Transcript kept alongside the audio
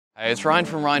Hey, it's Ryan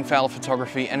from Fowler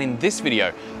Photography, and in this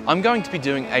video I'm going to be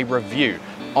doing a review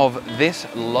of this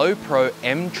LowePro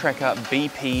M-Trekker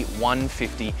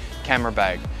BP-150 camera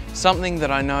bag. Something that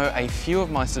I know a few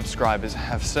of my subscribers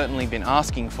have certainly been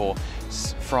asking for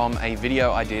from a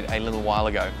video I did a little while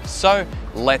ago. So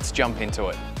let's jump into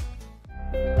it.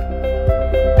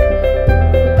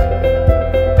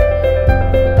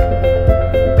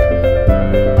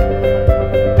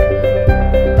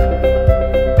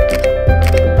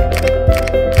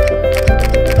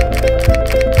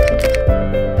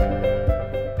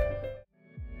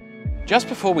 Just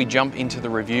before we jump into the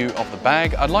review of the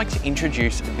bag, I'd like to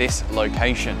introduce this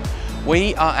location.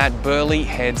 We are at Burleigh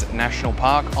Heads National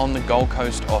Park on the Gold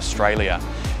Coast, Australia.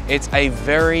 It's a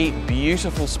very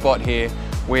beautiful spot here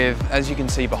with, as you can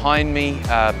see behind me,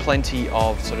 plenty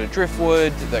of sort of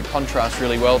driftwood that contrasts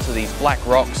really well to these black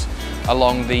rocks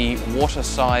along the water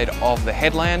side of the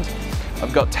headland.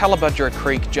 I've got Tallabudgera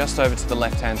Creek just over to the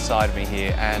left-hand side of me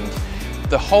here, and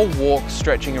the whole walk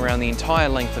stretching around the entire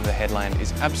length of the headland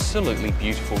is absolutely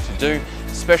beautiful to do,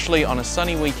 especially on a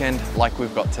sunny weekend like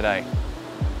we've got today.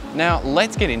 Now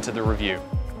let's get into the review.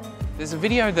 There's a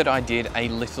video that I did a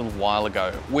little while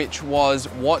ago, which was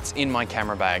what's in my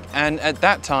camera bag. And at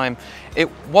that time, it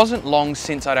wasn't long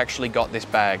since I'd actually got this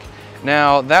bag.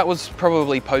 Now that was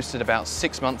probably posted about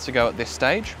 6 months ago at this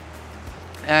stage.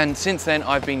 And since then,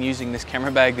 I've been using this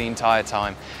camera bag the entire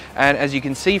time. And as you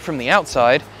can see from the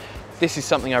outside, this is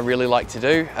something I really like to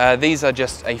do. These are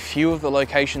just a few of the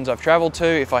locations I've traveled to.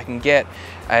 If I can get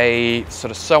a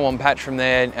sort of sew-on patch from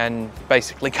there and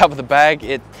basically cover the bag,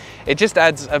 it just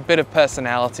adds a bit of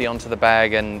personality onto the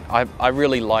bag, and I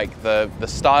really like the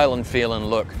style and feel and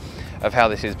look of how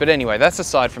this is. But anyway, that's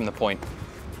aside from the point.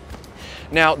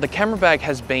 Now, the camera bag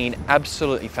has been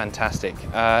absolutely fantastic.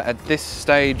 At this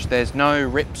stage, there's no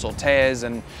rips or tears,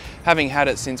 and having had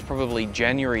it since probably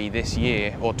January this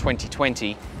year, or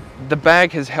 2020, the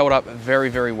bag has held up very,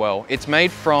 very well. It's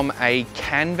made from a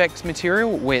Canvex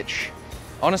material, which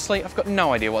honestly, I've got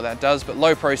no idea what that does, but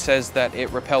LowePro says that it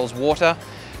repels water.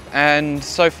 And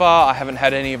so far, I haven't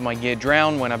had any of my gear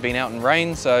drown when I've been out in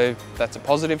rain, so that's a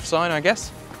positive sign, I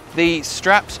guess. The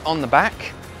straps on the back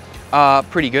are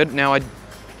pretty good. Now,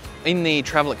 in the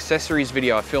travel accessories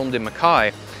video I filmed in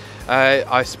Mackay,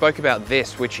 I spoke about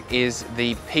this, which is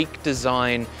the Peak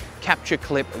Design Capture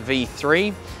Clip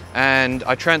V3. And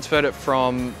I transferred it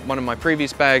from one of my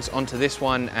previous bags onto this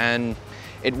one, and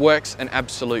it works an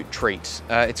absolute treat.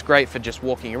 It's great for just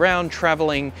walking around,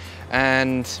 traveling,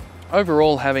 and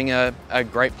overall having a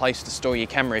great place to store your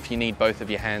camera if you need both of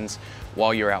your hands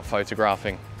while you're out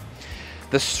photographing.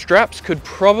 The straps could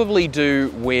probably do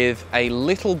with a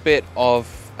little bit of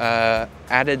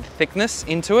added thickness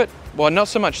into it. Well, not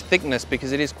so much thickness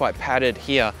because it is quite padded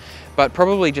here, but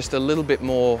probably just a little bit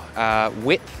more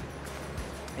width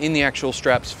in the actual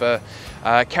straps for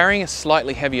carrying a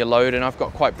slightly heavier load. And I've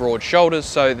got quite broad shoulders,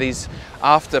 so these,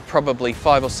 after probably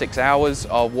 5 or 6 hours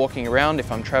of walking around,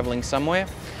 if I'm traveling somewhere,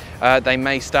 they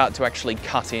may start to actually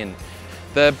cut in.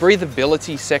 The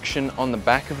breathability section on the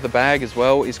back of the bag as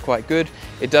well is quite good.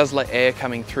 It does let air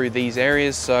coming through these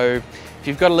areas, so if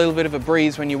you've got a little bit of a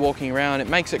breeze when you're walking around, it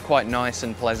makes it quite nice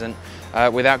and pleasant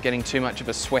without getting too much of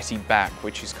a sweaty back,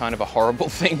 which is kind of a horrible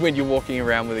thing when you're walking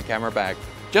around with a camera bag.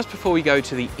 Just before we go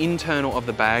to the internal of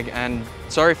the bag, and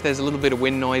sorry if there's a little bit of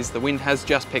wind noise, the wind has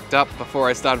just picked up before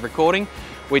I started recording,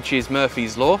 which is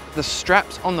Murphy's Law. The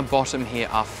straps on the bottom here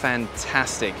are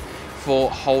fantastic for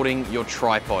holding your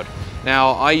tripod.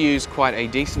 Now, I use quite a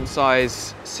decent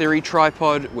size Siri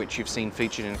tripod, which you've seen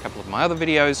featured in a couple of my other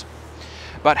videos.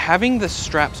 But having the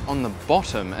straps on the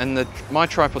bottom, and my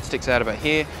tripod sticks out about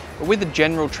here, but with a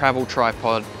general travel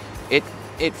tripod,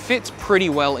 it fits pretty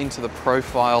well into the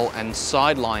profile and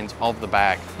sidelines of the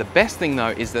bag. The best thing though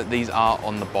is that these are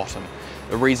on the bottom.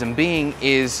 The reason being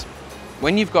is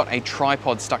when you've got a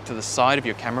tripod stuck to the side of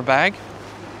your camera bag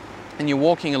and you're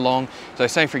walking along, so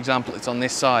say for example it's on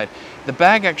this side, the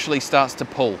bag actually starts to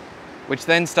pull, which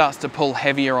then starts to pull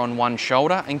heavier on one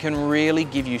shoulder and can really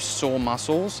give you sore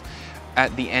muscles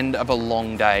at the end of a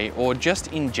long day, or just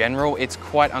in general, it's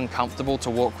quite uncomfortable to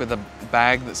walk with a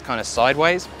bag that's kind of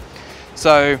sideways.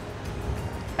 So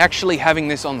actually having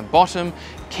this on the bottom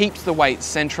keeps the weight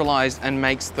centralized and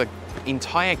makes the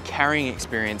entire carrying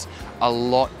experience a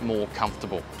lot more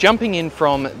comfortable. Jumping in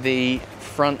from the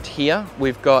front here,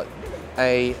 we've got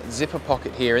a zipper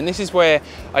pocket here, and this is where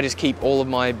I just keep all of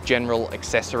my general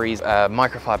accessories,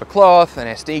 microfiber cloth, an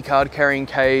SD card carrying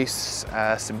case,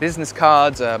 some business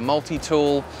cards, a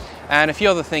multi-tool, and a few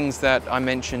other things that I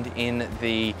mentioned in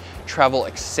the travel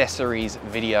accessories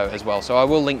video as well. So I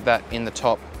will link that in the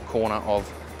top corner of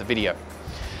the video.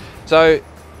 So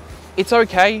It's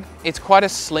okay. It's quite a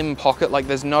slim pocket, like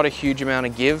there's not a huge amount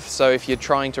of give. So if you're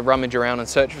trying to rummage around and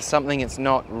search for something, it's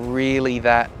not really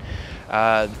that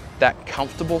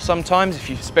comfortable sometimes,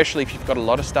 especially if you've got a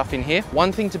lot of stuff in here.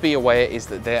 One thing to be aware is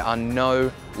that there are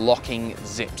no locking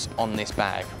zips on this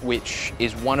bag, which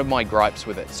is one of my gripes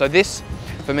with it. So this,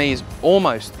 for me, is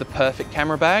almost the perfect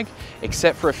camera bag,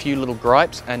 except for a few little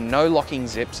gripes, and no locking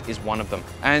zips is one of them.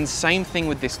 And same thing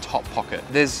with this top pocket.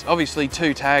 There's obviously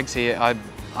 2 tags here.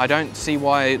 I don't see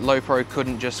why LowePro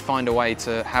couldn't just find a way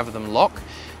to have them lock,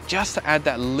 just to add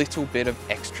that little bit of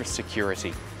extra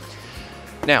security.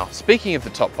 Now, speaking of the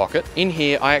top pocket, in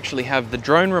here I actually have the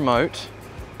drone remote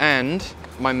and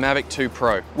my Mavic 2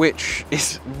 Pro, which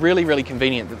is really, really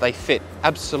convenient that they fit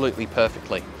absolutely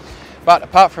perfectly. But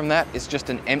apart from that, it's just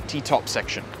an empty top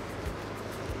section.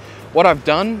 What I've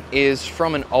done is,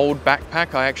 from an old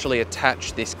backpack, I actually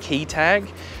attached this key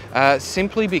tag,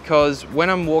 simply because when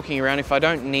I'm walking around, if I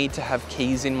don't need to have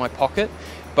keys in my pocket,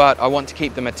 but I want to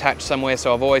keep them attached somewhere,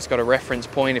 so I've always got a reference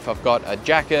point if I've got a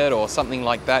jacket or something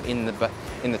like that in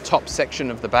the top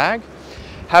section of the bag.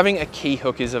 Having a key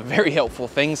hook is a very helpful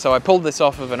thing, so I pulled this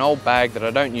off of an old bag that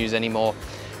I don't use anymore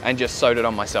and just sewed it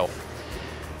on myself.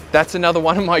 That's another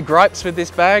one of my gripes with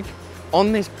this bag.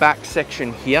 On this back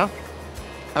section here,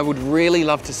 I would really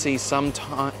love to see some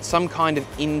kind of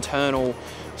internal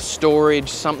storage,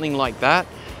 something like that,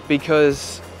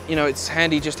 because you know, it's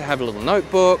handy just to have a little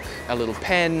notebook, a little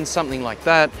pen, something like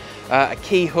that, a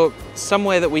key hook,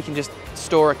 somewhere that we can just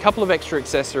store a couple of extra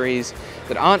accessories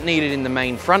that aren't needed in the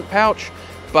main front pouch,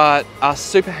 but are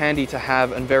super handy to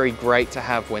have and very great to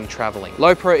have when traveling.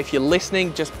 LowePro, if you're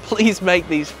listening, just please make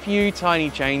these few tiny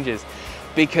changes,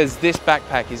 because this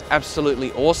backpack is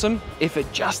absolutely awesome. If it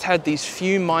just had these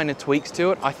few minor tweaks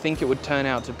to it, I think it would turn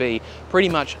out to be pretty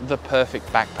much the perfect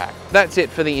backpack. That's it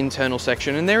for the internal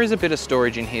section, and there is a bit of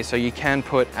storage in here, so you can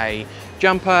put a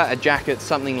jumper, a jacket,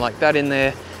 something like that in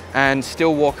there, and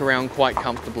still walk around quite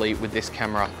comfortably with this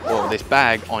camera or this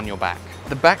bag on your back.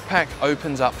 The backpack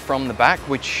opens up from the back,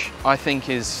 which I think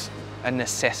is a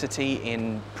necessity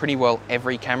in pretty well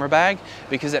every camera bag,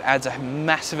 because it adds a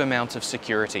massive amount of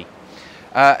security.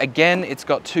 Again, it's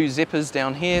got 2 zippers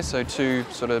down here, so 2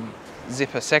 sort of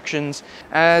zipper sections.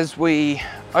 As we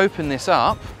open this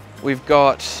up, we've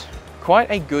got quite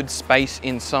a good space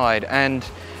inside, and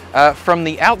from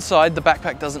the outside the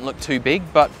backpack doesn't look too big,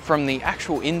 but from the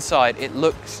actual inside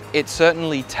it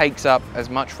certainly takes up as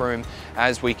much room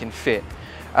as we can fit.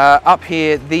 Up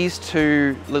here, these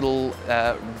 2 little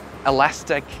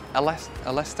elasticated?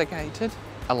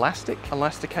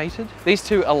 These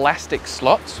 2 elastic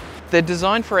slots. They're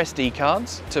designed for SD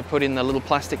cards to put in the little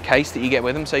plastic case that you get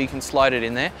with them, so you can slide it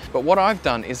in there. But what I've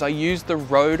done is I used the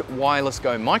Rode Wireless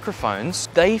Go microphones.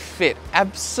 They fit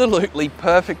absolutely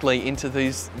perfectly into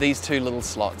these 2 little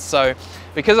slots. So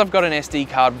because I've got an SD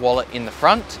card wallet in the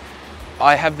front,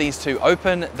 I have these 2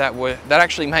 open that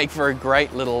actually make for a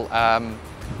great little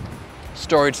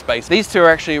storage space. These 2 are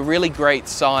actually a really great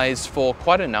size for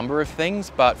quite a number of things,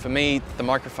 but for me, the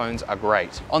microphones are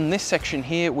great. On this section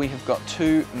here, we have got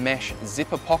 2 mesh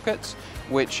zipper pockets,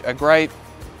 which are great.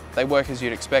 They work as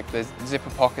you'd expect. There's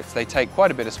zipper pockets, they take quite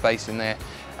a bit of space in there,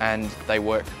 and they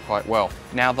work quite well.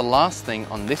 Now, the last thing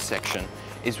on this section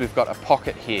is we've got a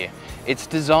pocket here. It's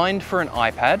designed for an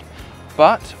iPad,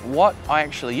 but what I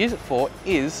actually use it for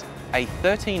is a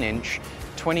 13-inch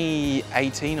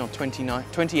 2018 or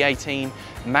 2018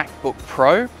 MacBook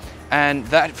Pro, and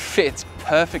that fits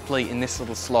perfectly in this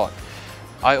little slot.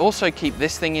 I also keep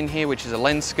this thing in here, which is a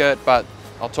lens skirt, but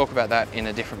I'll talk about that in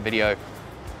a different video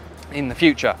in the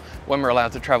future when we're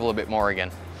allowed to travel a bit more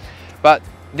again. But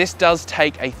this does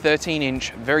take a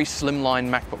 13-inch very slimline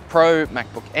MacBook Pro,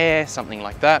 MacBook Air, something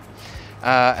like that,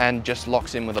 and just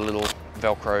locks in with a little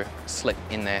Velcro slip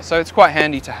in there. So it's quite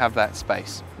handy to have that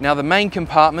space. Now, the main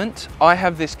compartment, I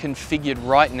have this configured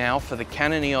right now for the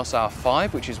Canon EOS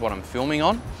R5, which is what I'm filming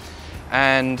on.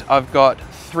 And I've got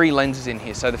 3 lenses in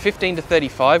here. So the 15 to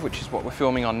 35, which is what we're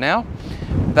filming on now,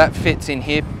 that fits in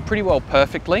here pretty well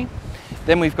perfectly.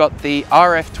 Then we've got the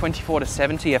RF 24 to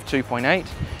 70 f2.8,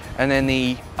 and then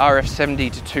the RF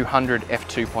 70 to 200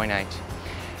 f2.8.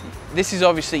 This is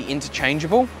obviously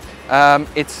interchangeable.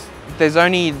 There's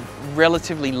only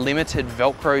relatively limited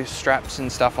Velcro straps and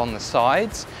stuff on the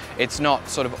sides. It's not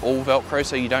sort of all Velcro,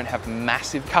 so you don't have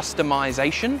massive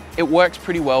customization. It works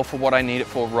pretty well for what I need it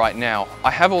for right now.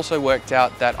 I have also worked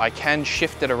out that I can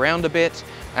shift it around a bit,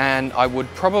 and I would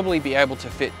probably be able to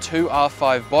fit 2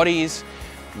 R5 bodies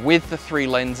with the 3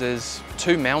 lenses,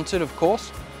 2 mounted of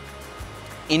course,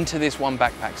 into this one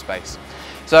backpack space.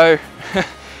 So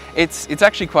It's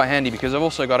actually quite handy because I've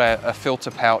also got a filter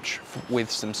pouch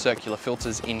with some circular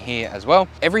filters in here as well.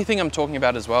 Everything I'm talking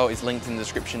about as well is linked in the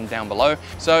description down below.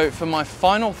 So for my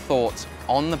final thoughts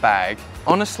on the bag,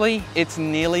 honestly, it's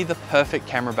nearly the perfect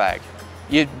camera bag.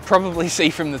 You'd probably see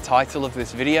from the title of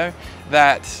this video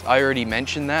that I already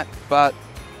mentioned that, but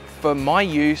for my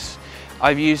use,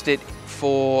 I've used it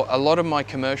for a lot of my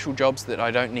commercial jobs that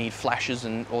I don't need flashes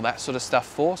and all that sort of stuff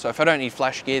for. So if I don't need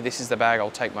flash gear, this is the bag I'll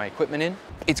take my equipment in.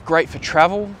 It's great for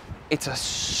travel. It's a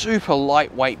super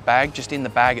lightweight bag just in the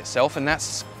bag itself, and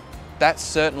that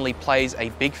certainly plays a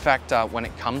big factor when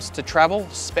it comes to travel,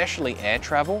 especially air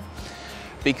travel,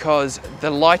 because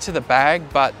the lighter the bag,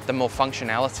 but the more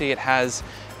functionality it has,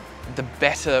 the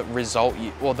better result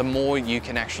or the more you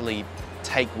can actually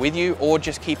take with you, or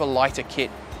just keep a lighter kit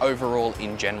overall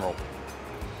in general.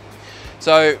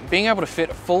 So being able to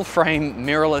fit a full frame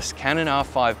mirrorless Canon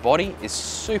R5 body is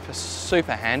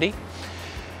super handy.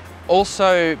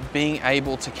 Also being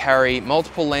able to carry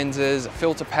multiple lenses, a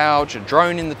filter pouch, a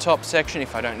drone in the top section.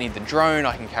 If I don't need the drone,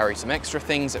 I can carry some extra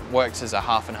things. It works as a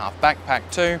half and half backpack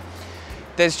too.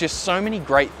 There's just so many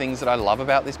great things that I love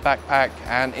about this backpack,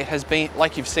 and it has been,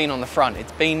 like you've seen on the front,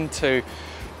 it's been to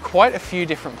quite a few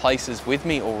different places with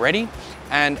me already,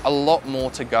 and a lot more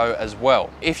to go as well.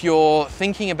 If you're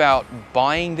thinking about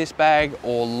buying this bag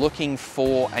or looking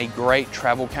for a great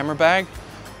travel camera bag,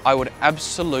 I would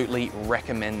absolutely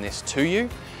recommend this to you.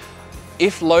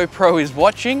 If LowePro is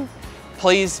watching,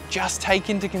 please just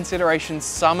take into consideration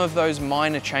some of those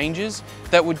minor changes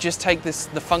that would just take the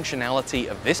functionality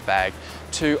of this bag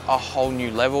to a whole new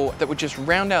level, that would just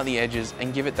round out the edges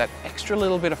and give it that extra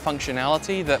little bit of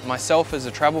functionality that myself as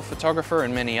a travel photographer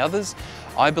and many others,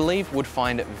 I believe, would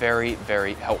find it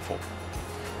very helpful.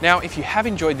 Now, if you have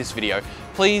enjoyed this video,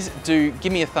 please do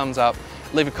give me a thumbs up,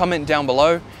 leave a comment down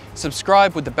below,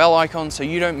 subscribe with the bell icon so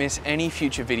you don't miss any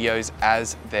future videos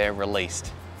as they're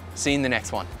released. See you in the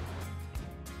next one.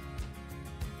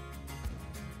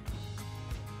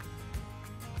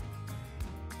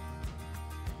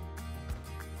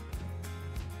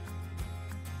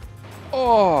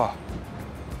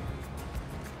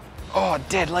 Oh,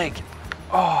 dead leg.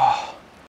 Oh.